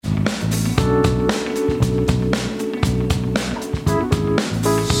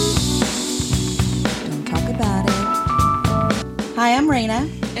Elena.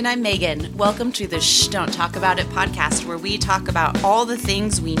 And I'm Megan. Welcome to the Shh Don't Talk About It podcast, where we talk about all the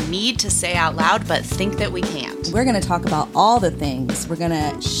things we need to say out loud but think that we can't. We're going to talk about all the things. We're going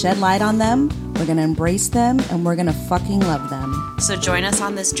to shed light on them, we're going to embrace them, and we're going to fucking love them. So join us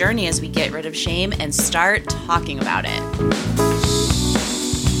on this journey as we get rid of shame and start talking about it.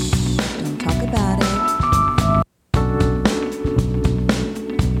 Don't talk about it.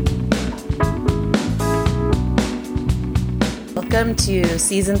 Welcome to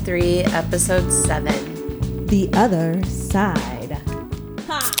Season 3, Episode 7. The Other Side.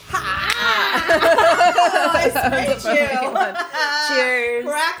 I spit you. Cheers.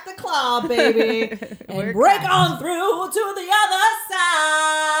 Crack the claw, baby. And break on through to the other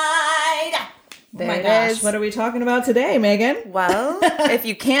side. There Oh my it gosh, is. what are we talking about today, Megan? Well, if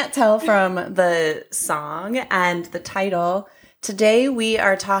you can't tell from the song and the title, today we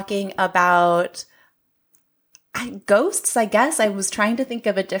are talking about ghosts, I guess. I was trying to think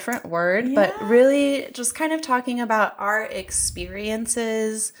of a different word, but really just kind of talking about our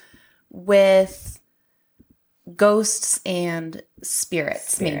experiences with ghosts and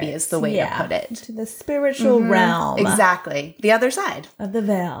spirits, maybe is the way to put it. To the spiritual realm. Exactly. The other side. Of the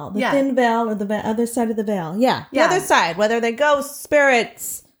veil. The Yeah. thin veil or the other side of the veil. Yeah. The Yeah. other side. Whether they're ghosts,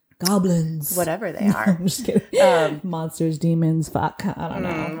 spirits, goblins. Whatever they are. I'm just kidding. Monsters, demons, fuck. I don't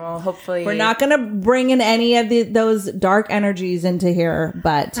know. Well, hopefully. We're not going to bring in any of those dark energies into here,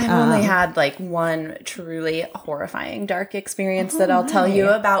 but I've only had like one truly horrifying dark experience that I'll tell you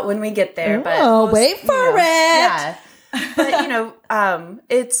about when we get there. But wait for it. Yeah.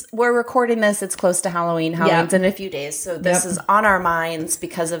 But we're recording this. It's close to Halloween. Halloween's in a few days, so this is on our minds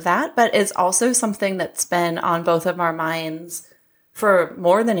because of that. But it's also something that's been on both of our minds for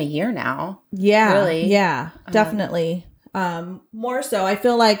more than a year now. Yeah. Really. Yeah, definitely. More so. I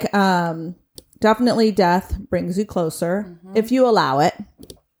feel like definitely death brings you closer if you allow it.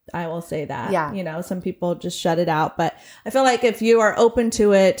 I will say that. Yeah. You know, some people just shut it out. But I feel like if you are open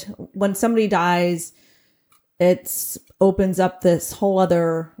to it, when somebody dies, it opens up this whole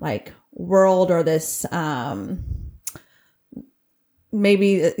other like world or this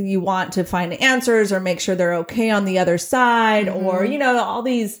maybe you want to find answers or make sure they're okay on the other side or, you know, all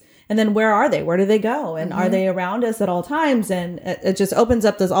these. And then where are they? Where do they go? And are they around us at all times? And it just opens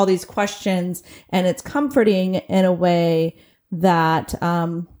up all these questions, and it's comforting in a way that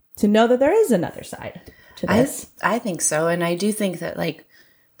to know that there is another side to this. I think so. And I do think that like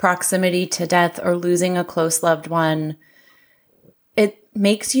proximity to death or losing a close loved one, it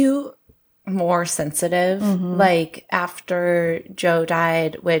makes you more sensitive. Like after Joe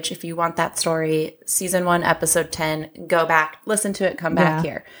died, which if you want that story, season 1, episode 10, go back, listen to it, come back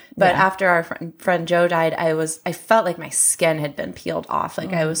here. But after our friend Joe died, I felt like my skin had been peeled off.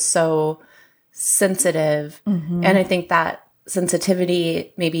 Like I was so sensitive. And I think that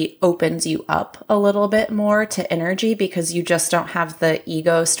sensitivity maybe opens you up a little bit more to energy because you just don't have the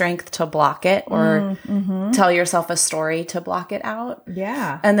ego strength to block it or tell yourself a story to block it out.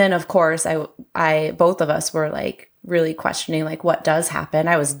 Yeah. And then of course I both of us were like really questioning like what does happen.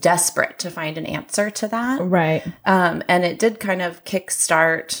 I was desperate to find an answer to that. Right. And it did kind of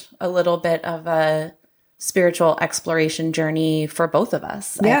kickstart a little bit of a spiritual exploration journey for both of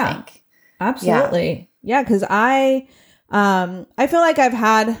us, I think. Absolutely. Yeah. Cause I feel like I've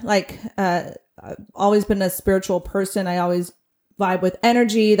had like, I've always been a spiritual person. I always vibe with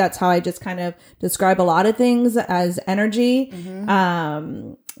energy. That's how I just kind of describe a lot of things as energy.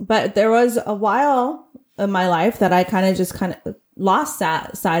 But there was a while in my life that I kind of lost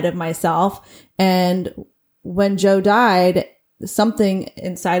that side of myself. And when Joe died, something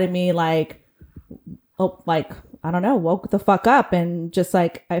inside of me I don't know, woke the fuck up, and just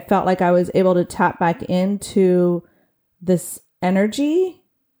like, I felt like I was able to tap back into this energy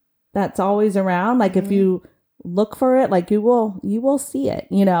that's always around. Like if you look for it, like you will see it,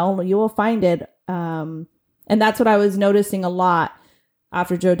 you know, you will find it. And that's what I was noticing a lot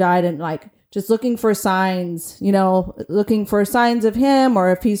after Joe died, and like just looking for signs, you know, looking for signs of him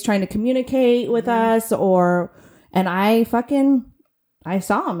or if he's trying to communicate with us and I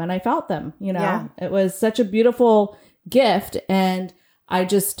saw him and I felt them, you know. It was such a beautiful gift, and I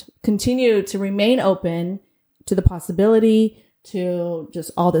just continue to remain open to the possibility, to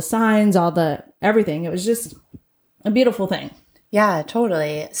just all the signs, all the everything. It was just a beautiful thing. Yeah,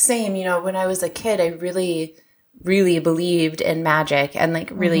 totally. Same, you know, when I was a kid, I really, really believed in magic and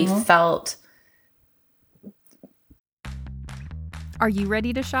like really felt. Are you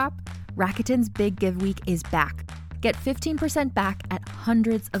ready to shop? Rakuten's Big Give Week is back. Get 15% back at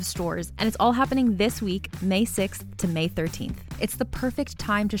hundreds of stores, and it's all happening this week, May 6th to May 13th. It's the perfect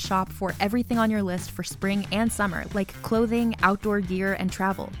time to shop for everything on your list for spring and summer, like clothing, outdoor gear, and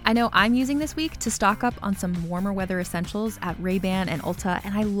travel. I know I'm using this week to stock up on some warmer weather essentials at Ray-Ban and Ulta,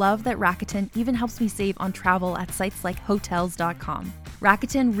 and I love that Rakuten even helps me save on travel at sites like Hotels.com.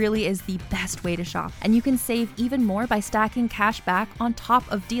 Rakuten really is the best way to shop, and you can save even more by stacking cash back on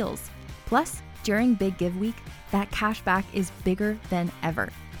top of deals. Plus, during Big Give Week, that cash back is bigger than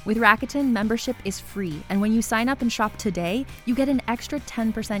ever. With Rakuten, membership is free, and when you sign up and shop today, you get an extra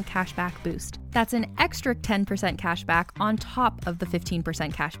 10% cash back boost. That's an extra 10% cash back on top of the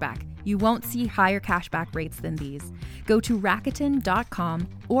 15% cash back. You won't see higher cash back rates than these. Go to Rakuten.com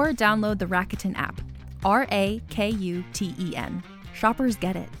or download the Rakuten app. Rakuten. Shoppers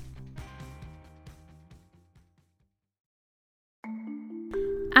get it.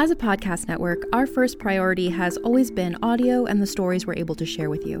 As a podcast network, our first priority has always been audio and the stories we're able to share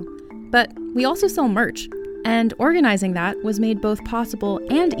with you. But we also sell merch, and organizing that was made both possible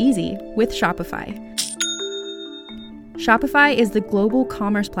and easy with Shopify. Shopify is the global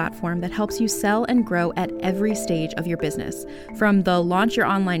commerce platform that helps you sell and grow at every stage of your business, from the launch your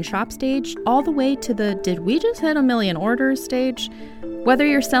online shop stage all the way to the did we just hit 1 million orders stage. Whether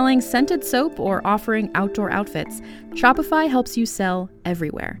you're selling scented soap or offering outdoor outfits, Shopify helps you sell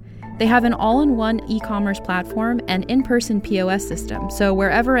everywhere. They have an all-in-one e-commerce platform and in-person POS system, so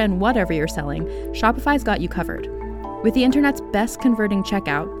wherever and whatever you're selling, Shopify's got you covered. With the internet's best converting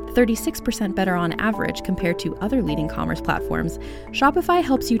checkout, 36% better on average compared to other leading commerce platforms, Shopify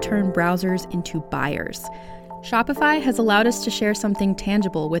helps you turn browsers into buyers. Shopify has allowed us to share something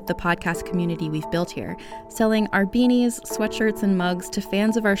tangible with the podcast community we've built here, selling our beanies, sweatshirts, and mugs to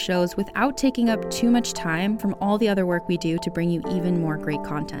fans of our shows without taking up too much time from all the other work we do to bring you even more great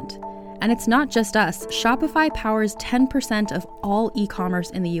content. And it's not just us. Shopify powers 10% of all e-commerce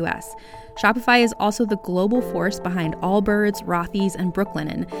in the US. Shopify is also the global force behind Allbirds, Rothy's, and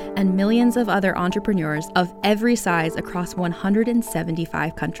Brooklinen, and millions of other entrepreneurs of every size across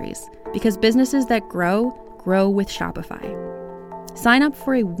 175 countries. Because businesses that grow with Shopify. Sign up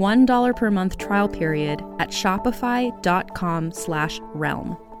for a $1 per month trial period at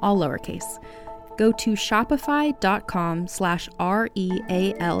shopify.com/realm, all lowercase. Go to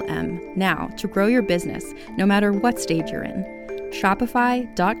shopify.com/REALM now to grow your business, no matter what stage you're in.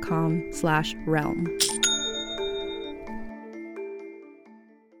 Shopify.com/realm.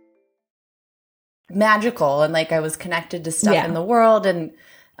 Magical, and like I was connected to stuff in the world, and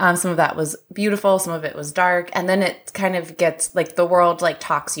some of that was beautiful, some of it was dark, and then it kind of gets like the world like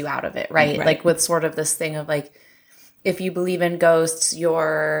talks you out of it, right? Like with sort of this thing of like, if you believe in ghosts,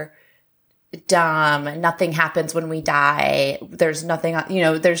 you're dumb, nothing happens when we die, there's nothing,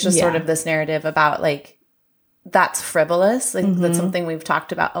 there's just sort of this narrative about like that's frivolous, like that's something we've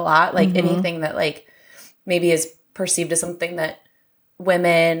talked about a lot, like anything that like maybe is perceived as something that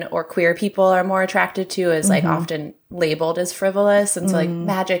women or queer people are more attracted to is like often labeled as frivolous. And so like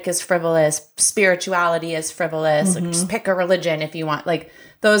magic is frivolous, spirituality is frivolous, like just pick a religion if you want. Like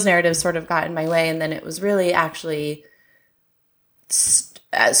those narratives sort of got in my way. And then it was really actually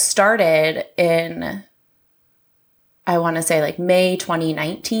started in, I want to say like May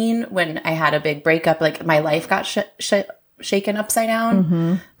 2019 when I had a big breakup, like my life got shaken upside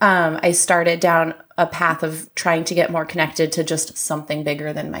down. I started down a path of trying to get more connected to just something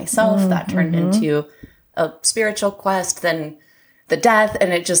bigger than myself that turned into a spiritual quest, then the death,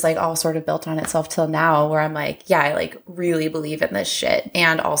 and it just like all sort of built on itself till now where I'm like, yeah, I like really believe in this shit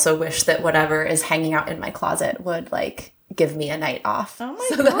and also wish that whatever is hanging out in my closet would like give me a night off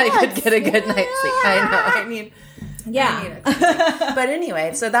so that I could get a good night's sleep. I mean, but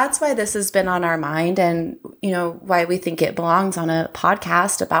anyway, so that's why this has been on our mind, and why we think it belongs on a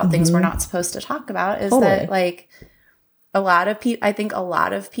podcast about things we're not supposed to talk about is that like I think a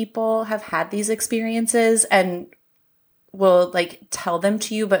lot of people have had these experiences and will like tell them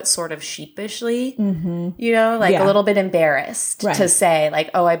to you, but sort of sheepishly, a little bit embarrassed to say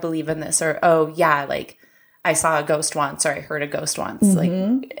like, oh, I believe in this, or, oh yeah, like I saw a ghost once, or I heard a ghost once. Like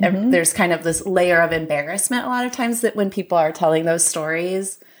there's kind of this layer of embarrassment a lot of times that when people are telling those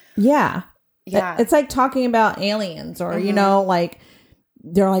stories. Yeah. It's like talking about aliens or, like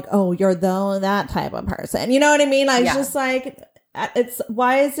they're like, oh, you're that type of person. You know what I mean? Like, it's just like,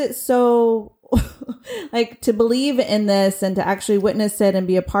 why is it so like to believe in this and to actually witness it and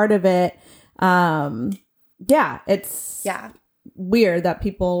be a part of it? It's weird that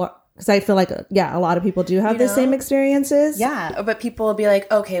people, because I feel like, a lot of people do have the same experiences. Yeah. But people will be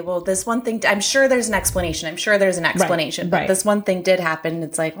like, okay, well, this one thing, I'm sure there's an explanation. But this one thing did happen.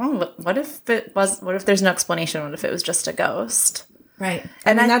 It's like, oh, what if there's no explanation? What if it was just a ghost? Right.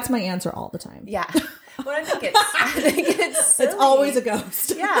 And that's my answer all the time. Yeah. I think it's silly. It's always a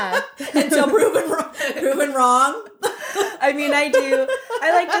ghost. Yeah. Until proven wrong. I mean, I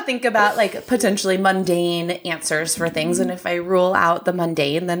like to think about like potentially mundane answers for things. And if I rule out the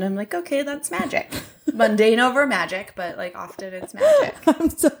mundane, then I'm like, okay, that's magic. Mundane over magic, but like often it's magic. I'm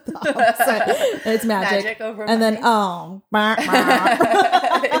so the opposite. It's magic. Magic over and mundane. then,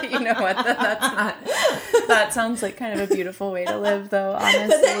 You know what? That sounds like kind of a beautiful way to live, though, honestly.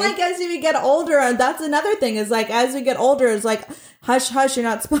 But then, like, as you get older, and that's another thing, is like, as we get older, it's like, hush, hush, you're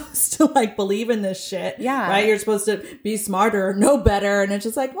not supposed to like believe in this shit. Yeah. Right? You're supposed to be smarter, know better. And it's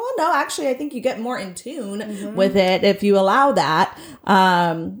just like, well, no, actually, I think you get more in tune with it if you allow that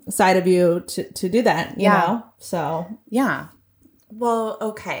side of you to do that, you know? So, yeah. Well,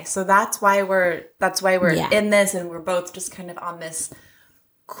 okay. So that's why we're in this, and we're both just kind of on this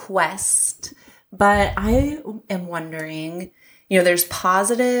quest. But I am wondering, there's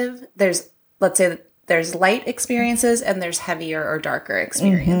let's say that there's light experiences and there's heavier or darker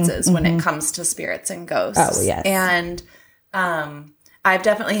experiences when it comes to spirits and ghosts. Oh, yes. And I've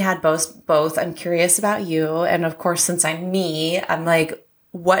definitely had both. I'm curious about you. And of course, since I'm me, I'm like,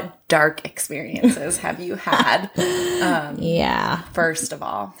 what dark experiences have you had? First of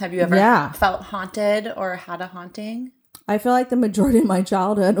all, have you ever felt haunted or had a haunting? I feel like the majority of my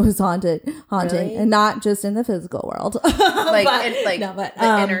childhood was haunting, Really? and not just in the physical world. The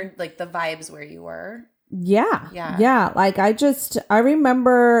inner, like the vibes where you were. Yeah. Like I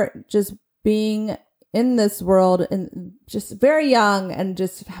remember just being in this world and just very young and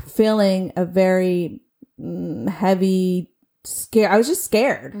just feeling a very heavy scare. I was just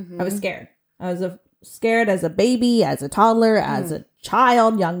scared. I was scared. I was scared as a baby, as a toddler, as a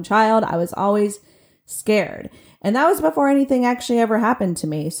young child. I was always scared. And that was before anything actually ever happened to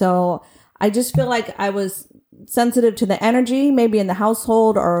me. So I just feel like I was sensitive to the energy, maybe in the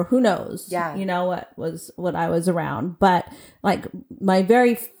household, or who knows, what I was around. But like my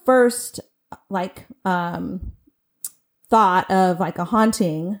very first thought of like a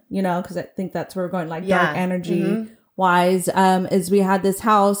haunting, because I think that's where we're going, like dark energy wise, is we had this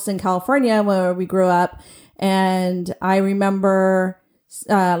house in California where we grew up. And I remember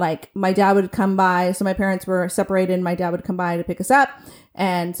my dad would come by. So my parents were separated and my dad would come by to pick us up.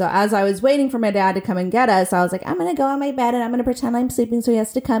 And so as I was waiting for my dad to come and get us, I was like, I'm going to go on my bed and I'm going to pretend I'm sleeping. So he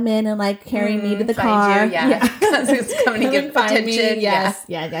has to come in and like carry me to the car. Because it's coming to give attention. Yes.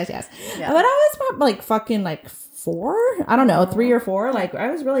 Yeah. But I was probably like fucking like 4, I don't know, 3 or 4. Like I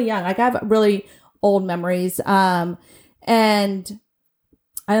was really young. Like I have really old memories. And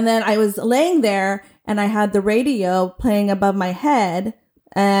then I was laying there and I had the radio playing above my head.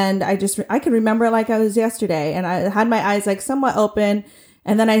 And I could remember it like I was yesterday. And I had my eyes like somewhat open.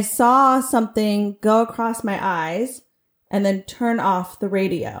 And then I saw something go across my eyes and then turn off the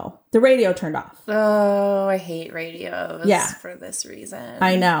radio. The radio turned off. Oh, I hate radios for this reason.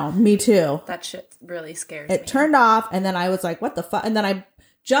 I know. Me too. That shit really scares me. It turned off. And then I was like, what the fuck? And then I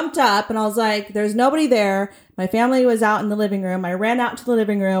jumped up and I was like, there's nobody there. My family was out in the living room. I ran out to the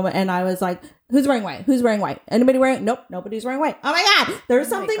living room and I was like, who's wearing white? Who's wearing white? Anybody wearing? Nope, nobody's wearing white. Oh my God, there's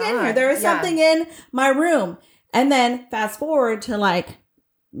something in here. There is something in my room. And then fast forward to like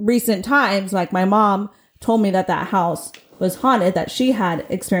recent times, like my mom told me that house was haunted, that she had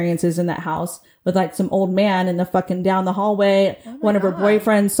experiences in that house with like some old man in the fucking down the hallway. One of her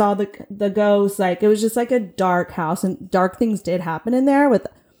boyfriends saw the ghost. Like it was just like a dark house, and dark things did happen in there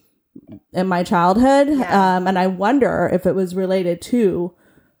in my childhood. And I wonder if it was related to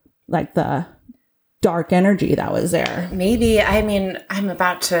like the dark energy that was there. Maybe. I mean, I don't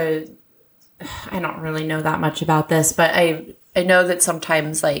really know that much about this, but I know that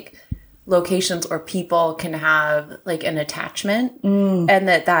sometimes like locations or people can have like an attachment and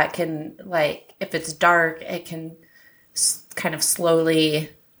that can, like, if it's dark, it can kind of slowly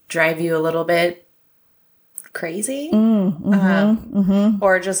drive you a little bit crazy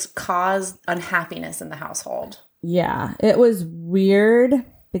or just cause unhappiness in the household. Yeah, it was weird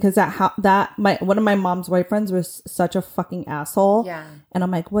because one of my mom's boyfriends was such a fucking asshole. Yeah. And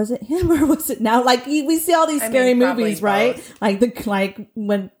I'm like, was it him or was it now? Like we see all these scary movies, right? Both. Like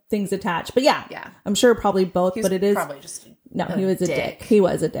when things attach. But yeah. I'm sure probably both, but it is probably just he was a dick. He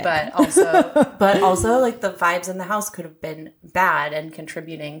was a dick. But also like the vibes in the house could have been bad and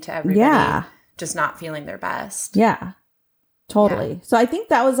contributing to everybody just not feeling their best. Yeah. Totally. Yeah. So I think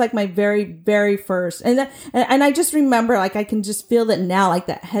that was like my very, very first. And I just remember, like, I can just feel that now, like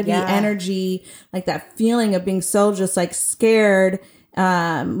that heavy energy, like that feeling of being so just like scared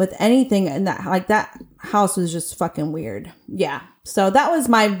with anything. And that house was just fucking weird. Yeah. So that was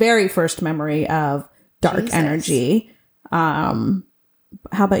my very first memory of dark energy. How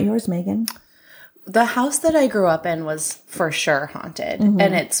about yours, Megan? the house that I grew up in was for sure haunted.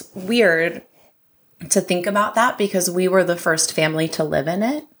 And it's weird to think about that because we were the first family to live in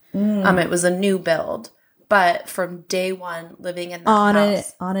it. It was a new build. But from day one, living in that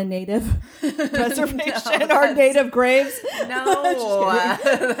house. On a native reservation or native graves? No.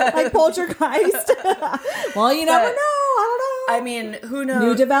 Like Poltergeist? Well, you never know. I don't know. I mean, who knows?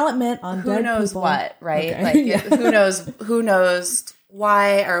 New development on who dead knows people. what, right? Okay. Like, who knows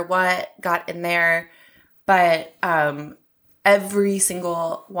why or what got in there. But every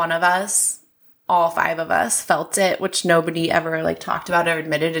single one of us, all 5 of us felt it, which nobody ever like talked about or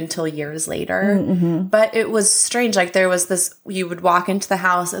admitted until years later. But it was strange. Like there was this, you would walk into the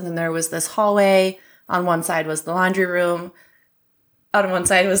house and then there was this hallway. On one side was the laundry room. On one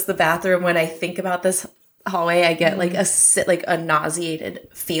side was the bathroom. When I think about this hallway, I get like a nauseated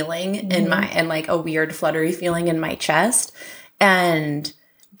feeling in my, and like a weird fluttery feeling in my chest. And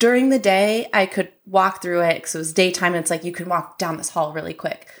during the day, I could walk through it because it was daytime. And it's like you can walk down this hall really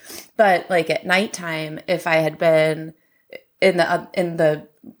quick. But like at nighttime, if I had been in the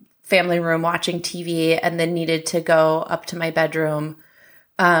family room watching TV and then needed to go up to my bedroom,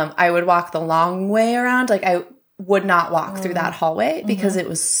 I would walk the long way around. Like I would not walk through that hallway because it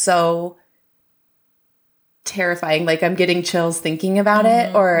was so terrifying. Like I'm getting chills thinking about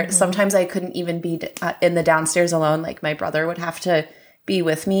it. Or sometimes I couldn't even be in the downstairs alone. Like my brother would have to be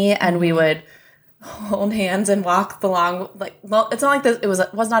with me and we would hold hands and walk the long, like, well, it's not like this, it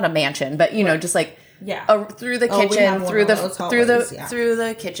was not a mansion, but you know, just like through the kitchen, through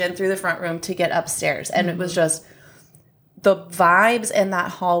the kitchen, through the front room to get upstairs. And it was just, the vibes in that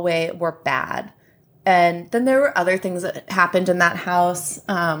hallway were bad. And then there were other things that happened in that house.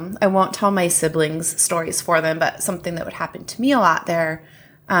 I won't tell my siblings stories for them, but something that would happen to me a lot there,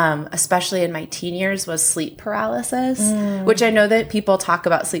 especially in my teen years, was sleep paralysis, which I know that people talk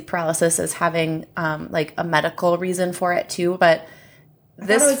about sleep paralysis as having like a medical reason for it too. But I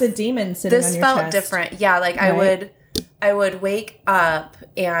thought it was a demon sitting on your felt chest. different. Yeah, like right? I would wake up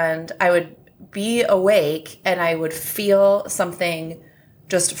and I would be awake and I would feel something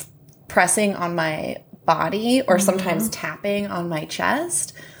just pressing on my body or sometimes tapping on my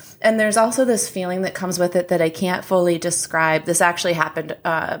chest. And there's also this feeling that comes with it that I can't fully describe. This actually happened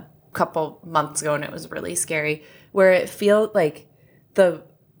a couple months ago and it was really scary, where it feels like the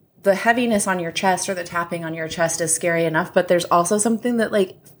heaviness on your chest or the tapping on your chest is scary enough, but there's also something that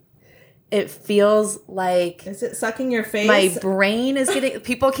like, it feels like... Is it sucking your face? My brain is getting...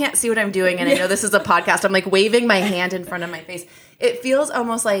 People can't see what I'm doing, and I know this is a podcast. I'm like waving my hand in front of my face. It feels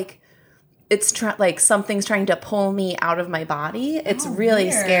almost like it's like something's trying to pull me out of my body. It's really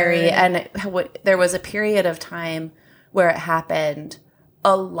weird. Scary. And there was a period of time where it happened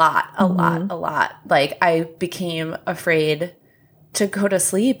a lot. Like I became afraid to go to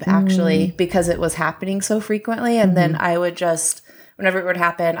sleep, actually, because it was happening so frequently. And then I would just... Whenever it would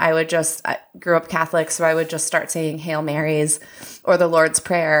happen, I grew up Catholic, so I would just start saying Hail Marys or the Lord's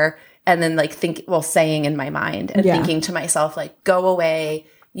Prayer and then like saying in my mind and thinking to myself, like, go away.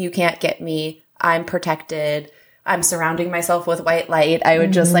 You can't get me. I'm protected. I'm surrounding myself with white light. I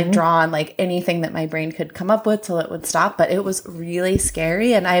would just like draw on like anything that my brain could come up with till it would stop. But it was really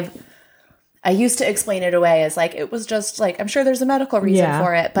scary. And I used to explain it away as like, it was just like, I'm sure there's a medical reason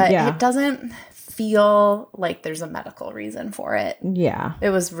for it, but it doesn't feel like there's a medical reason for it. Yeah. It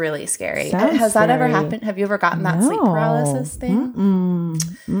was really scary. Has that ever happened? Have you ever gotten that sleep paralysis thing?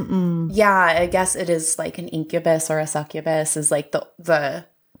 Yeah, I guess it is like an incubus or a succubus is like the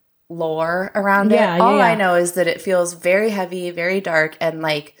lore around it. All I know is that it feels very heavy, very dark, and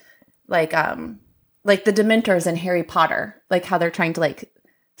like the Dementors in Harry Potter, like how they're trying to like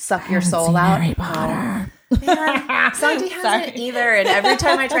suck your soul out. Harry Potter. Man, Santi hasn't either. And every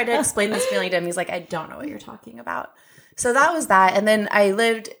time I try to explain this feeling to him, he's like, I don't know what you're talking about. So that was that. And then I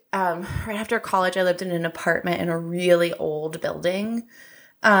lived, right after college, I lived in an apartment in a really old building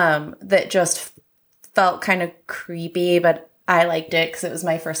that just felt kind of creepy, but I liked it because it was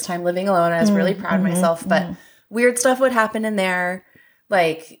my first time living alone. I was really proud of myself. But weird stuff would happen in there.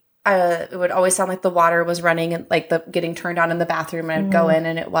 Like, it would always sound like the water was running and like getting turned on in the bathroom, and I'd go in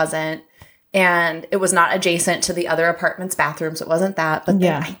and it wasn't. And it was not adjacent to the other apartment's bathrooms. It wasn't that. But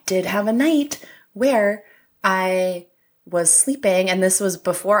then I did have a night where I was sleeping, and this was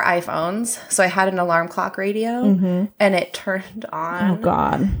before iPhones. So I had an alarm clock radio and it turned on. Oh,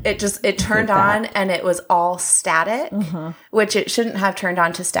 God. It turned on and it was all static, which it shouldn't have turned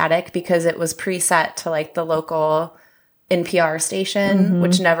on to static because it was preset to like the local NPR station,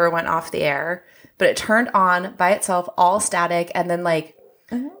 which never went off the air. But it turned on by itself, all static, and then like...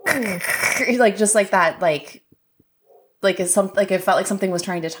 like just like that, like like it felt like something was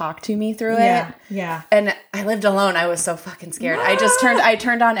trying to talk to me through it. Yeah. And I lived alone. I was so fucking scared. I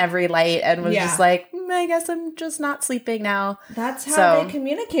turned on every light and was just like, I guess I'm just not sleeping now. That's how they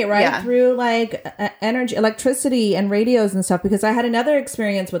communicate, right? Yeah. Through like energy, electricity, and radios and stuff. Because I had another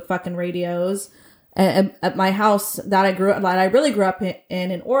experience with fucking radios at my house that I really grew up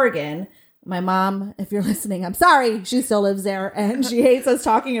in Oregon. My mom, if you're listening, I'm sorry. She still lives there and she hates us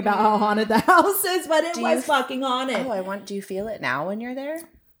talking about how haunted the house is, but it was fucking haunted. Do you feel it now when you're there?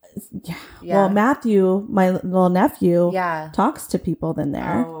 Yeah. Well, Matthew, my little nephew, talks to people in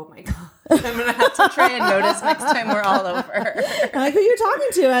there. Oh my God. I'm going to have to try and notice next time we're all over. I'm like, who you're talking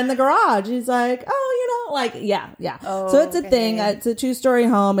to in the garage? He's like, yeah. Oh, so it's a thing. It's a 2-story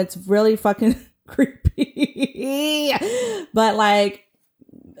home. It's really fucking creepy. But like,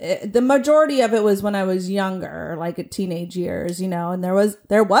 the majority of it was when I was younger, like at teenage years, and there was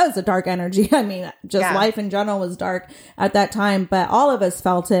a dark energy. I mean, just life in general was dark at that time, but all of us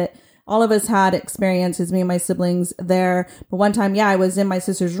felt it. All of us had experiences, me and my siblings there. But one time, I was in my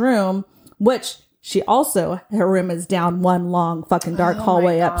sister's room, which her room is down one long fucking dark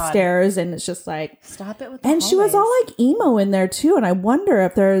hallway upstairs. And it's just like, stop it with the hallways. She was all like emo in there too. And I wonder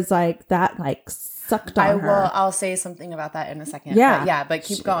if there's like that, like, sucked on her. I'll say something about that in a second. But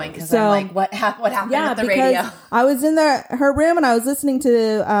keep going because I'm like, what happened with the radio? I was in her room and I was listening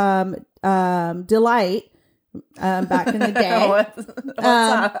to Delight back in the day.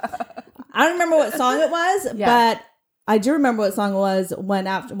 I don't remember what song it was, but I do remember what song it was when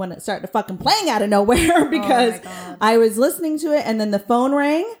it started fucking playing out of nowhere because I was listening to it and then the phone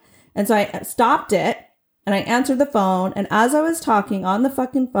rang, and so I stopped it and I answered the phone, and as I was talking on the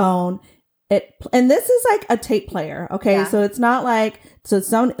fucking phone, and this is like a tape player, okay? So it's not like,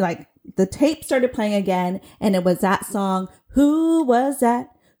 the tape started playing again, and it was that song, Who Was That?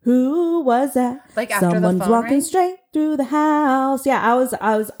 Who was that? Like after Someone's the phone walking rang? straight through the house. Yeah, I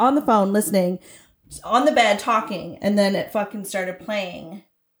was on the phone listening, on the bed talking, and then it fucking started playing.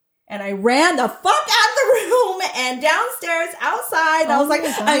 And I ran the fuck out the room and downstairs outside. I was like,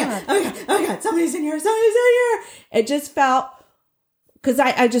 oh my God, somebody's in here. It just felt... Because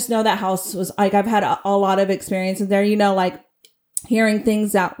I just know that house was like, I've had a lot of experiences there, like hearing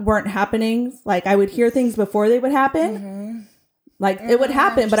things that weren't happening. Like I would hear things before they would happen. Mm-hmm. Like it would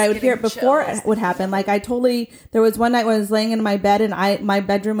happen, but I would hear it before it would happen. Like there was one night when I was laying in my bed and my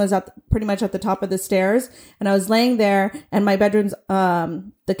bedroom was pretty much at the top of the stairs, and I was laying there and my bedroom's,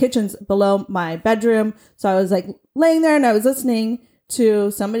 the kitchen's below my bedroom. So I was like laying there and I was listening to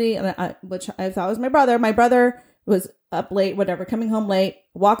somebody, which I thought was my brother. My brother was up late, whatever, coming home late,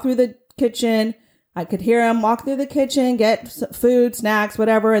 walk through the kitchen. I could hear him walk through the kitchen, get food, snacks,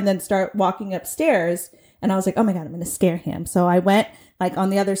 whatever, and then start walking upstairs. And I was like, oh my God, I'm going to scare him. So I went like on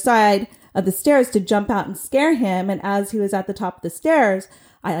the other side of the stairs to jump out and scare him. And as he was at the top of the stairs,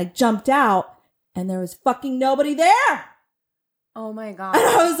 I like jumped out and there was fucking nobody there. Oh my God. And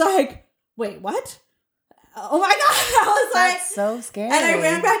I was like, wait, what? Oh my God. I was That's so scary. And I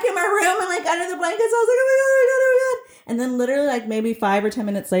ran back in my room and like under the blankets. I was like, oh my God. And then literally like maybe 5 or 10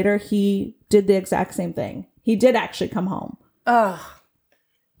 minutes later, he did the exact same thing. He did actually come home. Oh,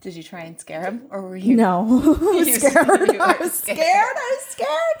 did you try and scare him, or were you? No, I was scared. I was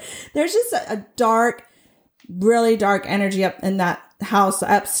scared. There's just a dark, really dark energy up in that house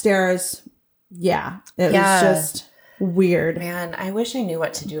upstairs. Yeah, it was just weird. Man, I wish I knew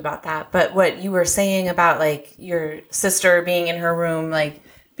what to do about that. But what you were saying about like your sister being in her room, like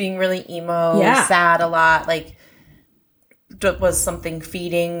being really emo, sad a lot, like was something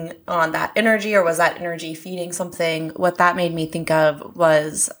feeding on that energy, or was that energy feeding something? What that made me think of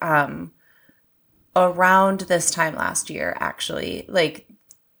was around this time last year, actually, like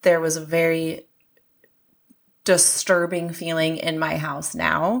there was a very disturbing feeling in my house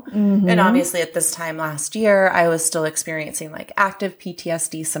now. Mm-hmm. And obviously at this time last year, I was still experiencing like active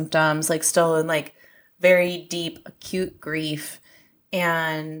PTSD symptoms, like still in like very deep acute grief,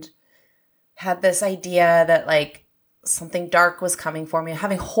 and had this idea that like something dark was coming for me,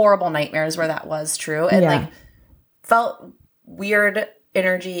 having horrible nightmares where that was true, and like felt weird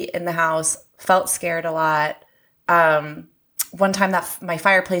energy in the house, felt scared a lot. One time that my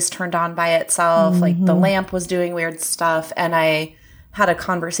fireplace turned on by itself, like the lamp was doing weird stuff, and I had a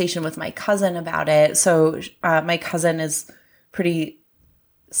conversation with my cousin about it. So my cousin is pretty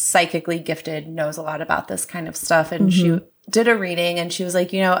psychically gifted, knows a lot about this kind of stuff, and she did a reading, and she was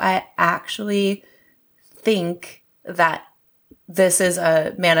like, I actually think that this is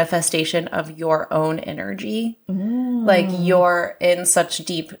a manifestation of your own energy. Like you're in such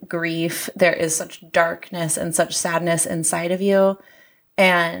deep grief. There is such darkness and such sadness inside of you.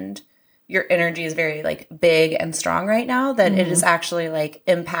 And your energy is very like big and strong right now, that it is actually like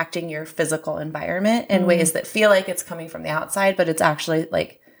impacting your physical environment in ways that feel like it's coming from the outside, but it's actually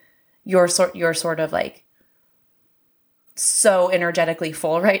like you're sort of like so energetically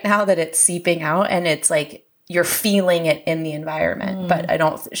full right now that it's seeping out, and it's like you're feeling it in the environment.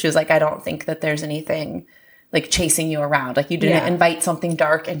 But she was like, I don't think that there's anything like chasing you around. Like you didn't invite something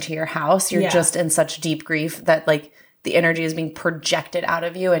dark into your house. You're just in such deep grief that like the energy is being projected out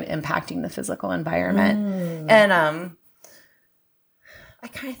of you and impacting the physical environment. And I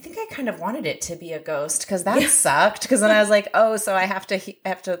think I kind of wanted it to be a ghost, because that sucked. Because then I was like, oh, so I have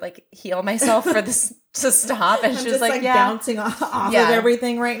to like heal myself for this to stop. And I'm she was just like bouncing off of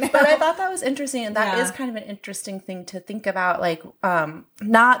everything right now. But I thought that was interesting, and that is kind of an interesting thing to think about. Like,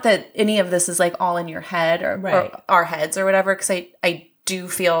 not that any of this is like all in your head or our heads or whatever. Because I do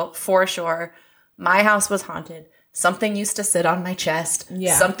feel for sure my house was haunted. Something used to sit on my chest.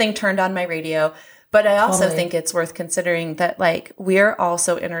 Yeah. Something turned on my radio. But I also think it's worth considering that, like, we're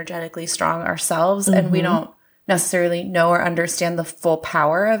also energetically strong ourselves, and we don't necessarily know or understand the full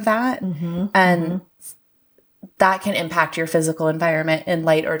power of that. And that can impact your physical environment in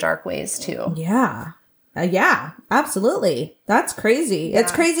light or dark ways, too. Yeah. Yeah, absolutely. That's crazy. Yeah.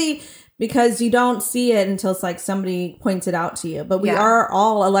 It's crazy because you don't see it until it's like somebody points it out to you. But we are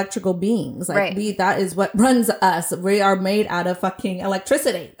all electrical beings. Like that is what runs us. We are made out of fucking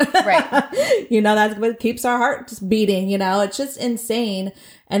electricity. Right. You know, that's what keeps our heart just beating, you know, it's just insane.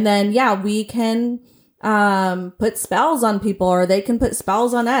 And then, we can put spells on people, or they can put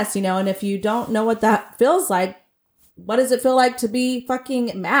spells on us, you know, and if you don't know what that feels like, what does it feel like to be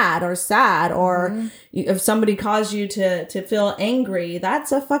fucking mad or sad, or if somebody caused you to feel angry?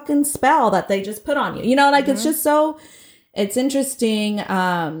 That's a fucking spell that they just put on you. You know, like it's just it's interesting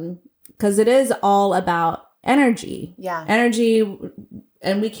because it is all about energy. Yeah. Energy,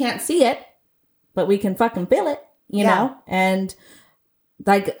 and we can't see it, but we can fucking feel it, you know? And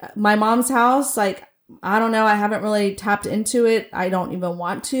like my mom's house, like, I don't know. I haven't really tapped into it. I don't even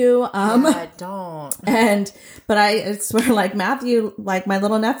want to. I don't. But I swear, like Matthew, like my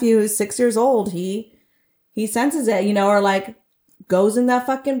little nephew who's 6 years old, he senses it, you know, or like goes in that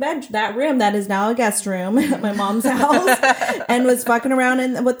fucking bed, that room that is now a guest room at my mom's house, and was fucking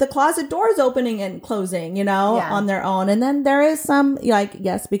around with the closet doors opening and closing, you know, on their own. And then there is some like,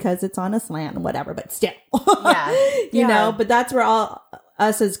 yes, because it's on a slant and whatever, but still, you know, but that's where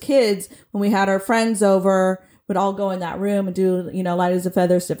us as kids, when we had our friends over, would all go in that room and do, you know, light as a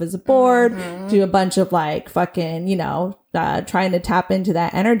feather, stiff as a board, do a bunch of like fucking, you know, trying to tap into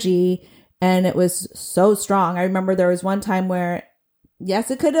that energy. And it was so strong. I remember there was one time where,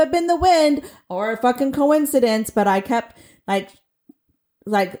 yes, it could have been the wind or a fucking coincidence, but I kept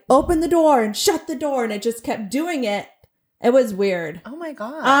like open the door and shut the door, and it just kept doing it. It was weird. Oh my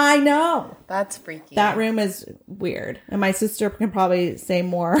God. I know. That's freaky. That room is weird. And my sister can probably say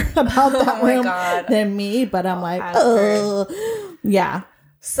more about that room than me, but I'm like, oh, yeah.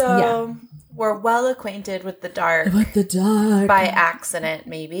 So we're well acquainted with the dark. With the dark. By accident,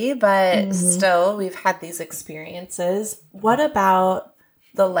 maybe, but still, we've had these experiences. What about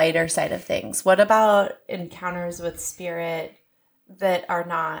the lighter side of things? What about encounters with spirit that are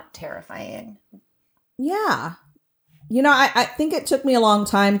not terrifying? Yeah. You know, I think it took me a long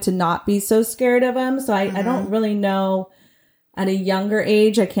time to not be so scared of him. So I don't really know at a younger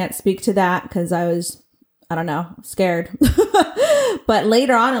age. I can't speak to that because I was, I don't know, scared. But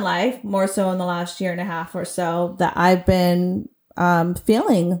later on in life, more so in the last year and a half or so, that I've been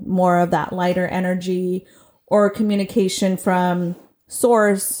feeling more of that lighter energy or communication from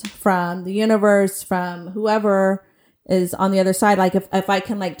source, from the universe, from whoever is on the other side. Like if I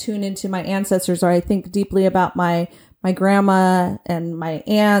can like tune into my ancestors, or I think deeply about my grandma and my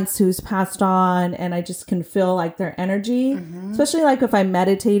aunts who's passed on, and I just can feel like their energy, especially like if I'm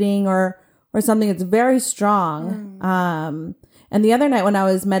meditating or something, it's very strong. And the other night when I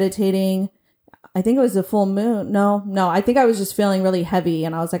was meditating, I think it was a full moon. No, I think I was just feeling really heavy,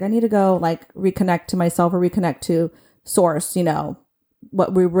 and I was like, I need to go like reconnect to myself or reconnect to source, you know, what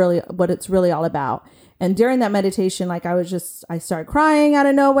it's really all about. And during that meditation, like I started crying out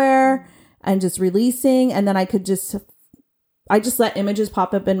of nowhere and just releasing. And then I just let images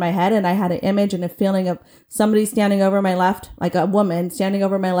pop up in my head. And I had an image and a feeling of somebody standing over my left, like a woman standing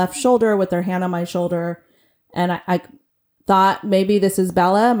over my left shoulder with their hand on my shoulder. And I thought maybe this is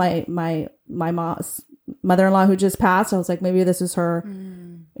Bella, my mom's mother-in-law who just passed. I was like, maybe this is her.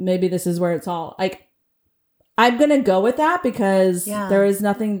 Maybe this is where it's all like, I'm going to go with that because there is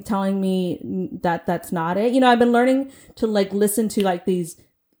nothing telling me that that's not it. You know, I've been learning to like listen to like these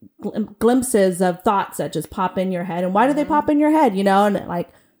glimpses of thoughts that just pop in your head. And why do they pop in your head? You know, and like,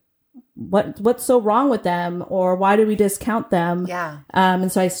 what's so wrong with them, or why do we discount them? Yeah.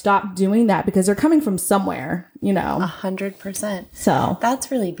 And so I stopped doing that because they're coming from somewhere, 100%. So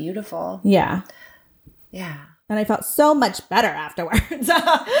that's really beautiful. Yeah. Yeah. And I felt so much better afterwards.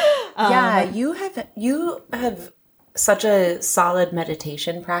 Yeah, you have such a solid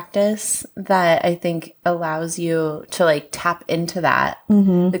meditation practice that I think allows you to like tap into that.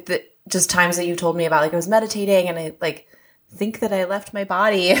 Like just times that you told me about, like I was meditating and I like think that I left my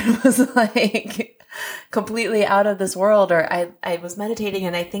body and was like completely out of this world, or I was meditating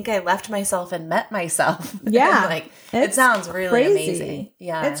and I think I left myself and met myself. Yeah. Like it sounds really crazy. Amazing.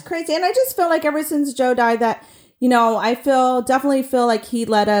 Yeah. It's crazy. And I just feel like ever since Joe died that, I definitely feel like he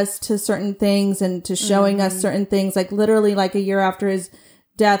led us to certain things and to showing us certain things, like literally like a year after his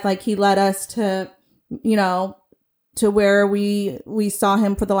death, like he led us to, to where we saw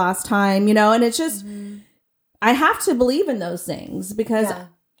him for the last time, and it's just, I have to believe in those things because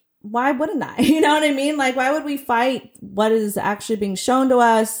why wouldn't I? You know what I mean? Like, why would we fight what is actually being shown to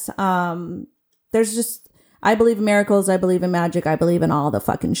us? I believe in miracles. I believe in magic. I believe in all the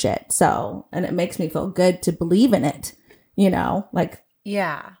fucking shit. So, and it makes me feel good to believe in it, like,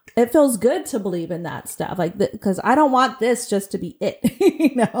 yeah, it feels good to believe in that stuff. Like, because I don't want this just to be it,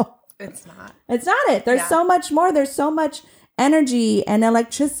 It's not. It's not it. There's so much more. There's so much energy and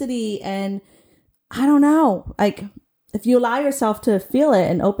electricity. And I don't know, like if you allow yourself to feel it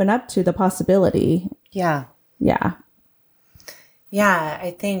and open up to the possibility. Yeah. Yeah. Yeah.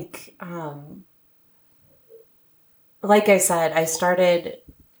 I think, like I said, I started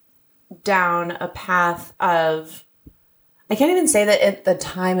down a path of, I can't even say that at the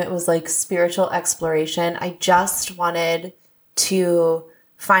time it was like spiritual exploration. I just wanted to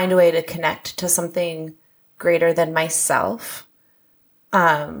find a way to connect to something greater than myself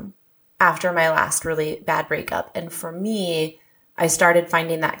after my last really bad breakup. And for me, I started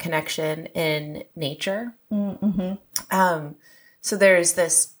finding that connection in nature. So there's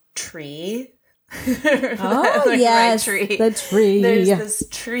this tree. Oh, yes, the tree. There's this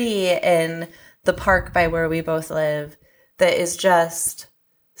tree in the park by where we both live that is just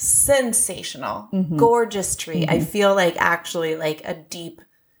sensational, gorgeous tree. I feel like actually like a deep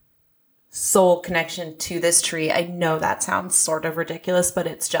soul connection to this tree. I know that sounds sort of ridiculous, but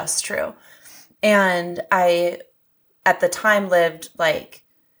it's just true. And I, at the time, lived like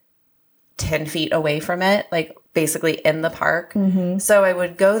 10 feet away from it, like basically in the park. So I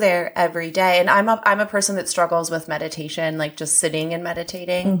would go there every day. And I'm a person that struggles with meditation, like just sitting and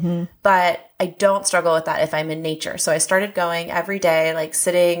meditating. But I don't struggle with that if I'm in nature. So I started going every day, like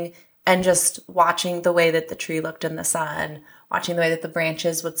sitting and just watching the way that the tree looked in the sun, watching the way that the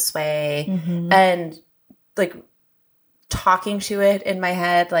branches would sway, and like talking to it in my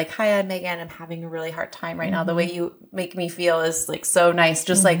head, like, hi, I'm Megan. I'm having a really hard time right now. The way you make me feel is like so nice.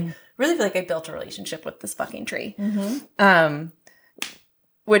 Just like really feel like I built a relationship with this fucking tree.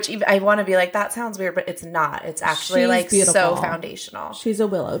 Which I want to be like, that sounds weird, but it's not. It's actually She's like beautiful. So foundational. She's a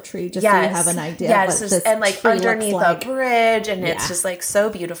willow tree, just so you have an idea. Yeah, of it's what just, this and like tree underneath looks like. a bridge, and it's just like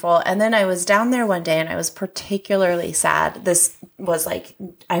so beautiful. And then I was down there one day, and I was particularly sad. This was like,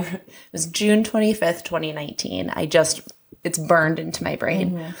 it was June 25th, 2019. It's burned into my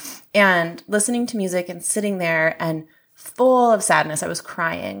brain. And listening to music and sitting there and full of sadness, I was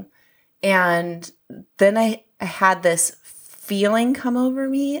crying. And then I had this feeling come over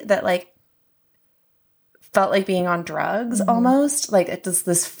me that like felt like being on drugs almost. Like it just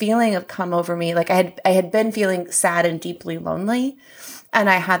this feeling of come over me. Like I had been feeling sad and deeply lonely. And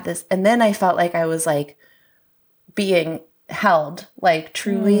I had this, and then I felt like I was like being held, like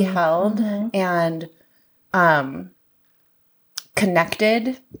truly held and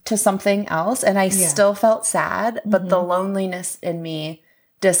connected to something else. And I still felt sad, but the loneliness in me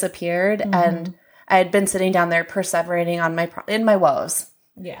disappeared. And I had been sitting down there perseverating on in my woes.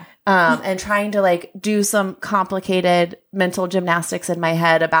 Yeah. And trying to like do some complicated mental gymnastics in my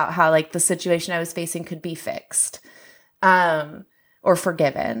head about how like the situation I was facing could be fixed, or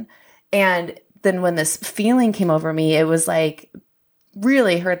forgiven. And then when this feeling came over me, it was like,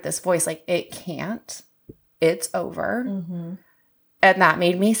 really heard this voice, like, it can't, it's over. And that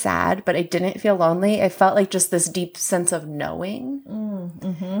made me sad, but I didn't feel lonely. I felt like just this deep sense of knowing.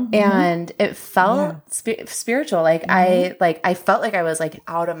 And it felt spiritual. Like I felt like I was like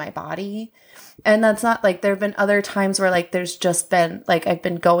out of my body. And that's not like, there've been other times where like, there's just been like, I've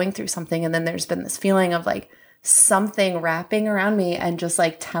been going through something. And then there's been this feeling of like something wrapping around me and just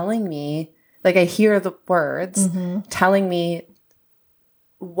like telling me, like I hear the words telling me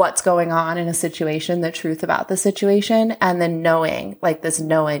what's going on in a situation, the truth about the situation, and then knowing, like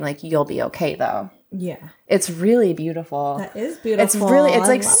you'll be okay though. Yeah. It's really beautiful. That is beautiful. It's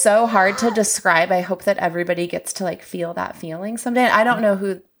like so hard to describe. I hope that everybody gets to like feel that feeling someday. I don't know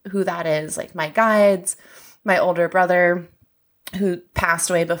who that is. Like my guides, my older brother who passed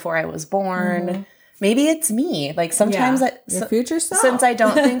away before I was born. Mm-hmm. Maybe it's me. Like sometimes your future self. Since I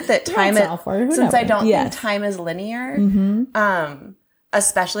don't think that time Yes. think time is linear,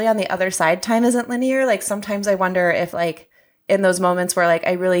 especially on the other side, time isn't linear. Like sometimes I wonder if like in those moments where like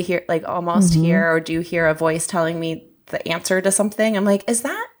I really hear like almost hear or do hear a voice telling me the answer to something, I'm like, is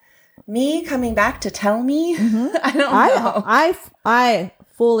that me coming back to tell me? I don't know. I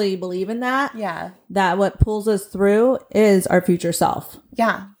fully believe in that. Yeah. That what pulls us through is our future self.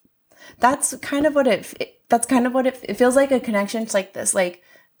 Yeah. That's kind of what it feels like, a connection to like this like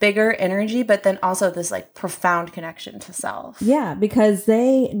bigger energy, but then also this like profound connection to self. Yeah, because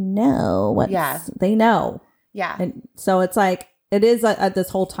they know they know. Yeah. And so it's like, it is this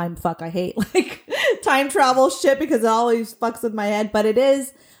whole time fuck. I hate like time travel shit because it always fucks with my head, but it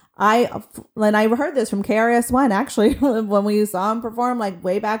is. I heard this from KRS-One actually when we saw him perform like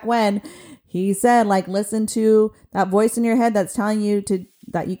way back when. He said like, listen to that voice in your head that's telling you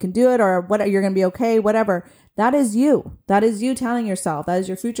that you can do it or what, you're going to be okay, whatever. That is you. That is you telling yourself. That is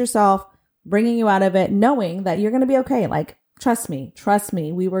your future self bringing you out of it, knowing that you're going to be okay. Like, trust me.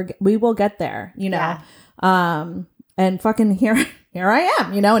 We will get there, you know? Yeah. And fucking here I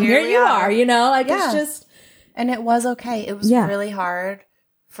am, you know, and here you are, you know, like it's just. And it was okay. It was really hard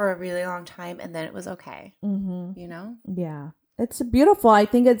for a really long time. And then it was okay, you know? Yeah. It's beautiful. I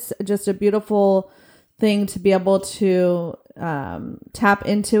think it's just a beautiful thing to be able to tap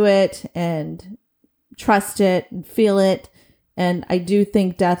into it and trust it and feel it. And I do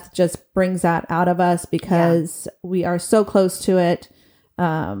think death just brings that out of us because we are so close to it.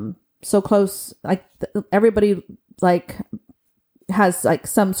 So close, like everybody like has like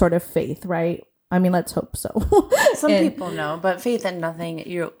some sort of faith, right? I mean, let's hope so. Some people know, but faith in nothing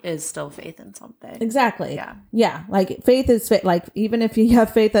is still faith in something. Exactly. Yeah. Yeah. Like faith is faith. Like even if you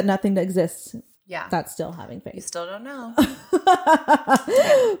have faith that nothing exists, that's still having faith. You still don't know.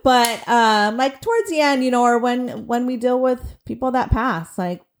 But like towards the end, you know, or when we deal with people that pass,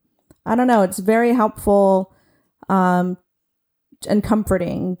 like, I don't know, it's very helpful and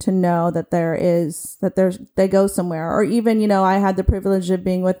comforting to know that they go somewhere. Or even, you know, I had the privilege of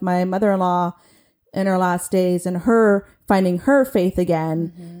being with my mother-in-law in her last days and her finding her faith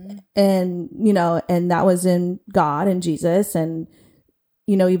again. And, you know, and that was in God and Jesus. And,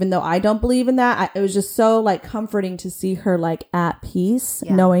 you know, even though I don't believe in that, it was just so like comforting to see her like at peace,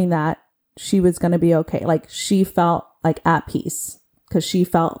 knowing that she was going to be okay. Like she felt like at peace because she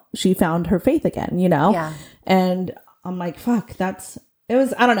found her faith again, you know? Yeah. And I'm like, fuck, I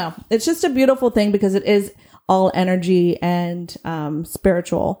don't know. It's just a beautiful thing because it is all energy and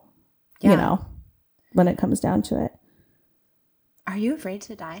spiritual, you know, when it comes down to it. Are you afraid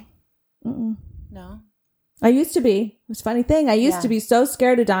to die? Mm-mm. No. I used to be. It's a funny thing. I used to be so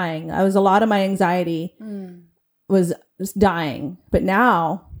scared of dying. A lot of my anxiety was just dying. But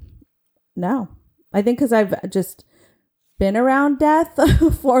now, no. I think because I've just been around death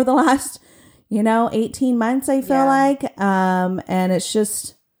for the last 18 months, I feel like. And it's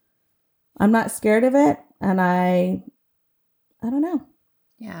just, I'm not scared of it. And I don't know.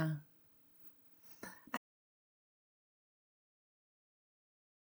 Yeah.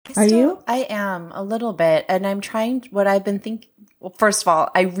 Are you? I am a little bit. And I'm trying, what I've been thinking, well, first of all,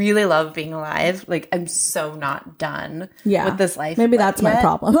 I really love being alive. Like, I'm so not done with this life. Maybe that's my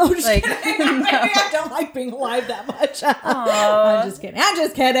problem. I'm just like, kidding. Maybe I don't like being alive that much. I'm just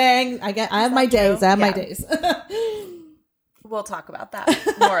kidding. I have my days. My days. We'll talk about that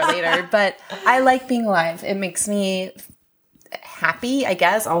more later. But I like being alive. It makes me happy, I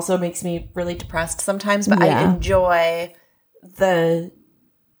guess. Also makes me really depressed sometimes. But I enjoy the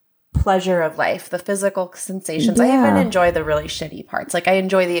pleasure of life, the physical sensations. I even enjoy the really shitty parts. Like I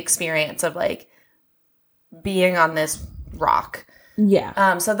enjoy the experience of like being on this rock.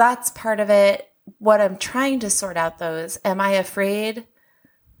 Yeah. So that's part of it. What I'm trying to sort out though is, am I afraid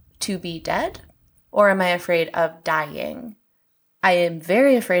to be dead or am I afraid of dying? I am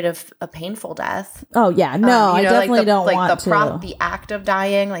very afraid of a painful death. Oh yeah. No, I definitely don't want to. The act of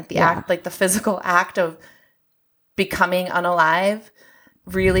dying, like the act, like the physical act of becoming unalive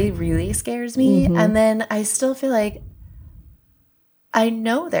really, really scares me. Mm-hmm. And then I still feel like I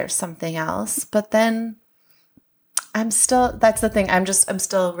know there's something else, but then that's the thing. I'm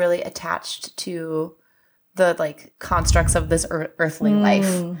still really attached to the like constructs of this earthly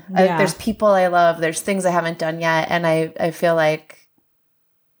life. There's people I love. There's things I haven't done yet. And I feel like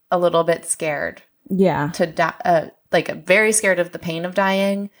a little bit scared. Yeah. To die, like very scared of the pain of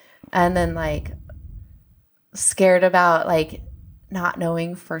dying. And then like scared about like not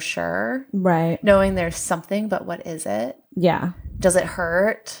knowing for sure. Right. Knowing there's something, but what is it? Yeah. Does it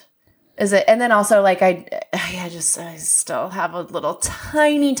hurt? Is it? And then also like I still have a little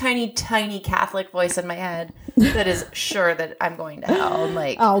tiny Catholic voice in my head that is sure that I'm going to hell,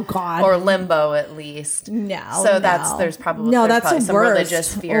 like oh God, or limbo at least. No, so there's probably some worst.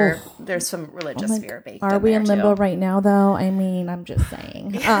 Religious fear. Oh. There's some religious fear baked. Are we in limbo too. right now though? I mean, I'm just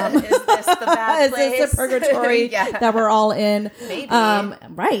saying. Is this the bad place? Is this the purgatory that we're all in? Maybe.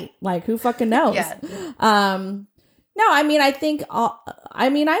 Right. Like who fucking knows? Yeah. No, I mean, I think.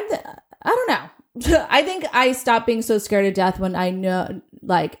 I don't know. I think I stopped being so scared of death when I know,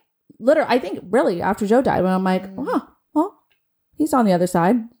 like, literally, I think really after Joe died, when I'm like, oh, well, he's on the other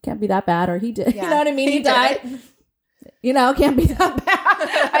side. Can't be that bad. Or he did. Yeah. You know what I mean? He died. You know, can't be that bad.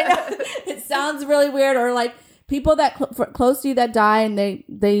 I know it sounds really weird. Or like people that close to you that die and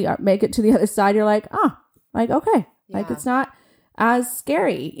they make it to the other side. You're like, oh, like, okay. Yeah. Like it's not as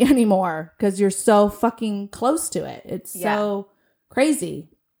scary anymore because you're so fucking close to it. It's so crazy.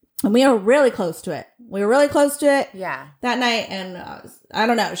 And we were really close to it. That night. And I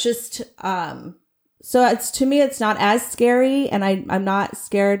don't know. It's just, so it's, to me, it's not as scary and I'm not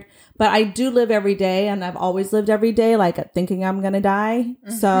scared, but I do live every day and I've always lived every day, like thinking I'm going to die.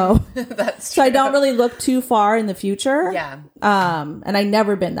 So, that's true. So I don't really look too far in the future. Yeah. And I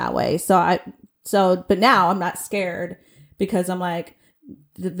never been that way. But now I'm not scared because I'm like,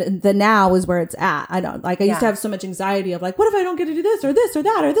 the now is where it's at. I don't like, I used to have so much anxiety of like, what if I don't get to do this or this or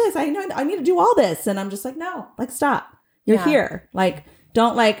that or this? I know I need to do all this. And I'm just like, no, like, stop. You're here. Like,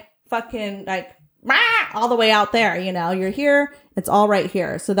 don't like fucking like all the way out there. You know, you're here. It's all right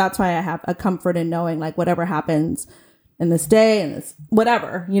here. So that's why I have a comfort in knowing like whatever happens in this day and this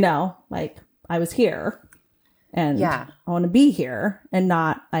whatever, you know, like I was here. And I want to be here and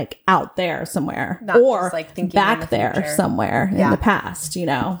not like out there somewhere or just, like, thinking back there somewhere in the past, you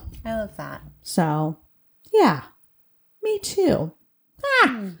know? I love that. So, yeah, me too.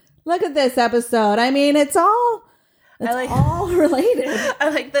 Look at this episode. I mean, it's all related. I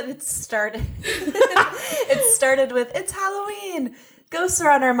like that it started. It started with, it's Halloween. Ghosts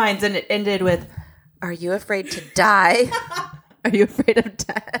are on our minds. And it ended with, are you afraid to die? Are you afraid of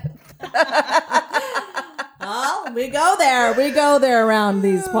death? Well, we go there around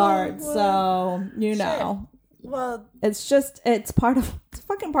these parts. So, you know, well, it's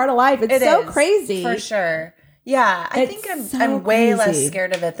fucking part of life. It's so crazy. For sure. Yeah. I think I'm way less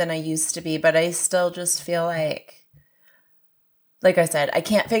scared of it than I used to be, but I still just feel like I said, I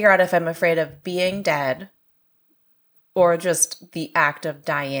can't figure out if I'm afraid of being dead or just the act of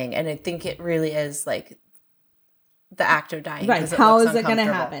dying. And I think it really is like the act of dying. Right. How is it going to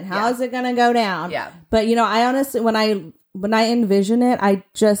happen? How is it going to go down? Yeah. But, you know, I honestly, when I envision it, I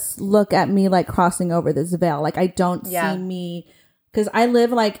just look at me like crossing over this veil. Like I don't see me, because I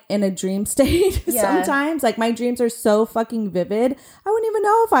live like in a dream state sometimes. Like my dreams are so fucking vivid. I wouldn't even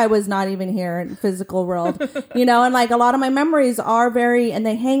know if I was not even here in the physical world, you know, and like a lot of my memories are and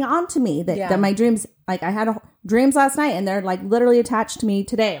they hang on to me that my dreams, like I had dreams last night and they're like literally attached to me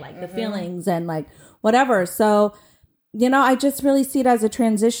today, like the feelings and like whatever. So, you know, I just really see it as a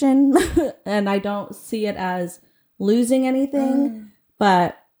transition and I don't see it as losing anything,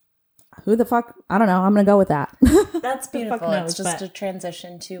 but who the fuck? I don't know. I'm going to go with that. That's beautiful. It's just a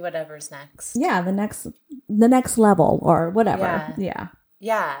transition to whatever's next. Yeah. The next level or whatever. Yeah.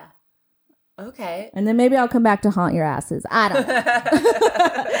 Yeah. Okay. And then maybe I'll come back to haunt your asses. I don't know.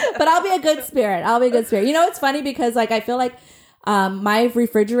 But I'll be a good spirit. You know, it's funny because like, I feel like my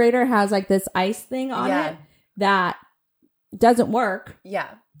refrigerator has like this ice thing on it that doesn't work. Yeah.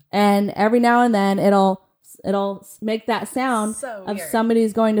 And every now and then it'll make that sound of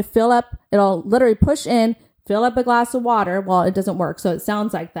somebody's going to fill up. It'll literally push in, fill up a glass of water. Well, it doesn't work. So it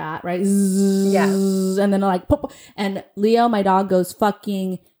sounds like that, right? Zzz, and then like, pop, and Leo, my dog, goes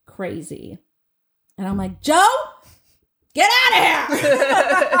fucking crazy. And I'm like, Joe, get out of here.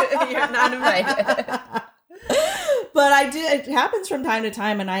 You're not invited. But I do. It happens from time to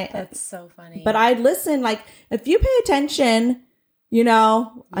time. And that's so funny. But I listen, like, if you pay attention, you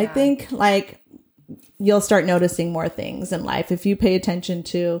know, I think like you'll start noticing more things in life. If you pay attention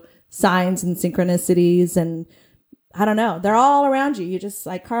to signs and synchronicities and I don't know, they're all around you. You just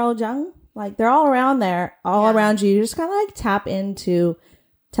like Carl Jung, like they're all around there, all around you. You just kind of like tap into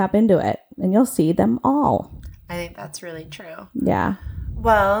it and you'll see them all. I think that's really true. Yeah.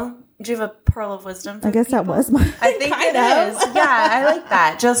 Well, do you have a pearl of wisdom for I guess people? That was my I think it is. Yeah, I like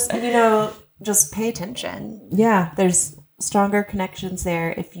that. Just, you know, just pay attention. Yeah. There's stronger connections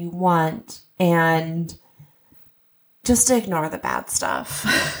there if you want, and just ignore the bad stuff.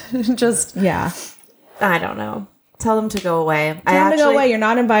 Just I don't know. Tell them to go away. Tell them to go away. You're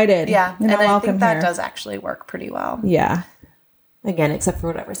not invited. Yeah. You're not and I welcome think that here. does actually work pretty well. Yeah. Again, except for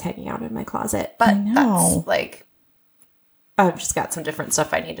whatever's hanging out in my closet. But know. that's like, I've just got some different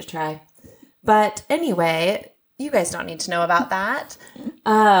stuff I need to try. But anyway, you guys don't need to know about that.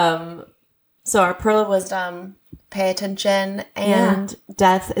 so our pearl of wisdom, Pay attention. and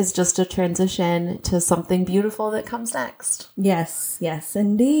death is just a transition to something beautiful that comes next. Yes. Yes,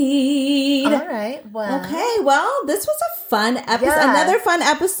 indeed. All right. Well. Okay, well, this was a fun episode. Yeah. Another fun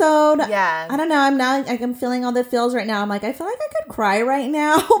episode. Yeah. I don't know. I'm feeling all the feels right now. I'm like, I feel like I could cry right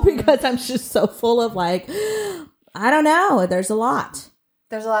now because I'm just so full of like, I don't know. There's a lot.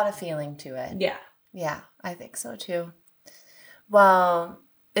 There's a lot of feeling to it. Yeah. Yeah, I think so too. Well,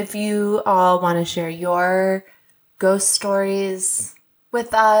 if you all want to share your ghost stories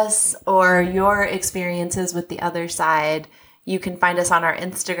with us or your experiences with the other side, you can find us on our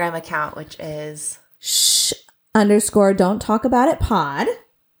Instagram account, which is _don't talk about it pod.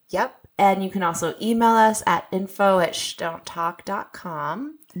 Yep. And you can also email us at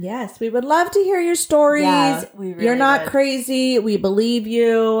info@shdonttalk.com. Yes, we would love to hear your stories. Yeah, we really You're not would. crazy. We believe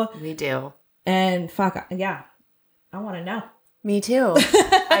you. We do. And fuck, yeah. I want to know. Me too.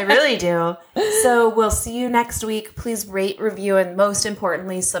 I really do. So we'll see you next week. Please rate, review, and most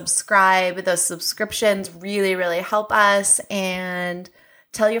importantly, subscribe. Those subscriptions really, really help us. And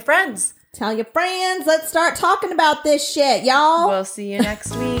tell your friends. Tell your friends. Let's start talking about this shit, y'all. We'll see you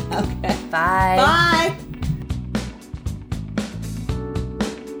next week. Okay. Bye. Bye.